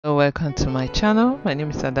Welcome to my channel. My name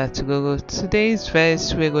is Adatugogo. Today's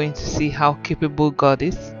verse we're going to see how capable God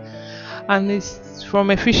is, and it's from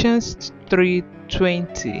Ephesians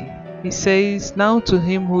 3:20. It says, "Now to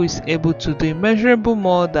him who is able to do immeasurable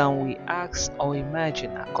more than we ask or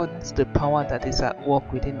imagine, according to the power that is at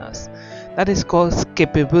work within us." That is called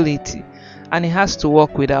capability, and it has to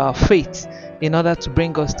work with our faith in order to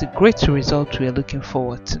bring us the great result we are looking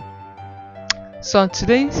forward to. So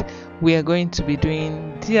today's we are going to be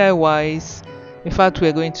doing DIYs. In fact, we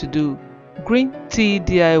are going to do green tea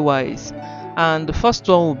DIYs, and the first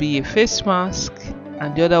one will be a face mask,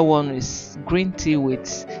 and the other one is green tea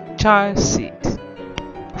with char seed.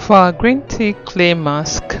 For our green tea clay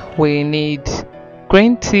mask, we need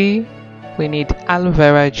green tea, we need aloe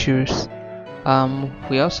vera juice,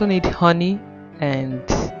 we also need honey and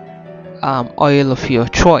oil of your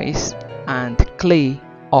choice and clay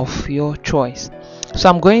of your choice. So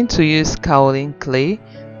I'm going to use kaolin clay,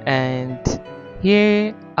 and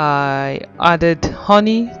here I added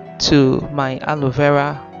honey to my aloe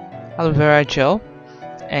vera gel,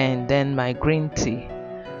 and then my green tea.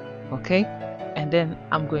 Okay, and then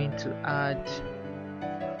I'm going to add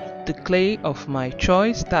the clay of my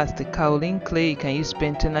choice. That's the kaolin clay. You can use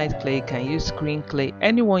bentonite clay, you can use green clay,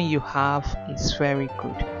 anyone you have is very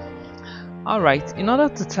good. Alright, in order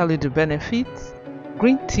to tell you the benefits,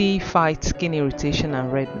 green tea fights skin irritation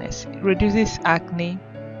and redness. It reduces acne.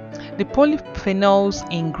 The polyphenols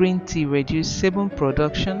in green tea reduce sebum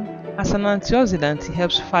production. As an antioxidant, it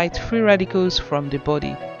helps fight free radicals from the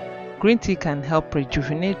body. Green tea can help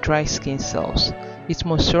rejuvenate dry skin cells. It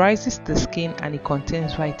moisturizes the skin, and it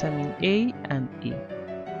contains vitamin A and E.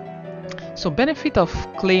 So, benefit of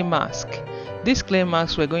clay mask. This clay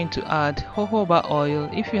mask, we're going to add jojoba oil.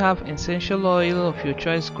 If you have essential oil of your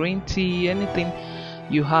choice, green tea, anything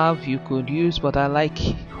you have, you could use, but I like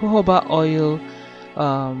jojoba oil,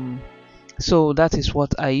 so that is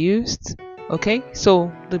what I used. Okay,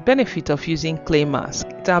 so the benefit of using clay mask: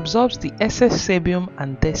 it absorbs the excess sebum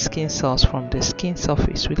and dead skin cells from the skin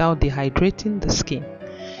surface without dehydrating the skin.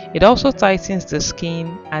 It also tightens the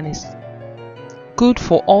skin and is good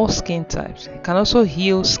for all skin types. It can also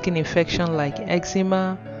heal skin infection like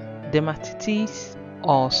eczema, dermatitis,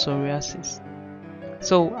 or psoriasis.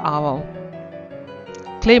 So our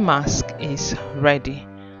clay mask is ready,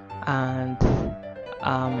 and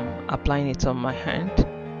applying it on my hand.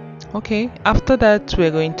 Okay, after that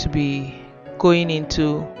we're going to be going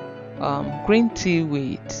into green tea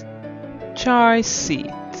with char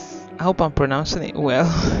seeds. I hope I'm pronouncing it well.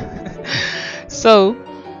 So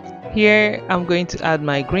here I'm going to add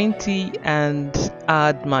my green tea and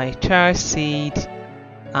add my char seed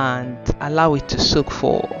and allow it to soak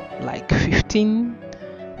for like 15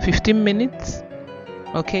 minutes.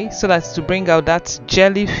 Okay, so that's to bring out that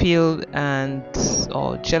jelly feel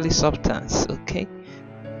or jelly substance. Okay,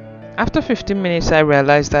 after 15 minutes I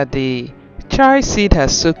realized that the char seed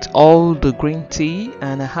has soaked all the green tea,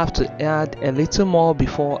 and I have to add a little more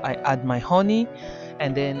before I add my honey,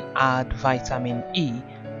 and then add vitamin E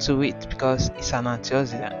to it because it's an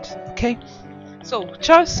antioxidant. Okay, so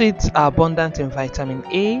char seeds are abundant in vitamin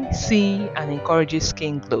A, C, and encourages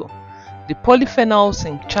skin glow. The polyphenols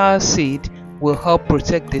in char seed will help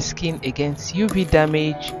protect the skin against UV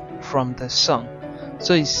damage from the sun.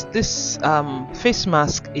 So this face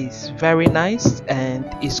mask is very nice and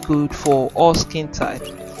is good for all skin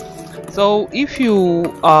types. So if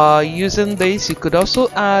you are using this, you could also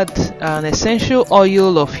add an essential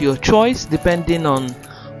oil of your choice depending on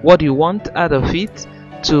what you want out of it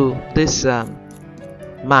to this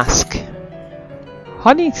mask.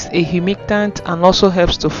 Honey is a humectant and also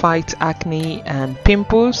helps to fight acne and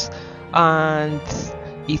pimples, and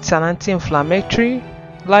it's an anti-inflammatory,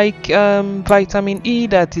 like vitamin E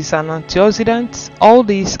that is an antioxidant. All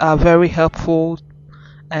these are very helpful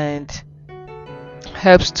and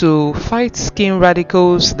helps to fight skin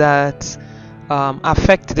radicals that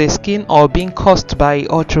affect the skin or being caused by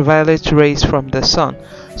ultraviolet rays from the sun.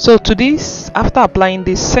 So to this, after applying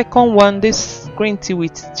this second one, this green tea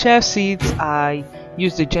with chia seeds, I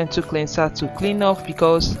used the gentle cleanser to clean off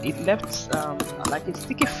because it left like a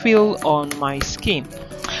sticky feel on my skin.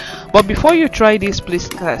 But before you try this, please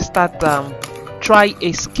try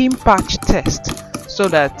a skin patch test so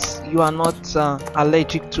that you are not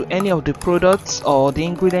allergic to any of the products or the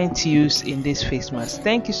ingredients used in this face mask.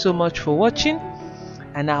 Thank you so much for watching,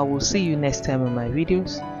 and I will see you next time in my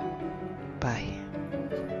videos. Bye.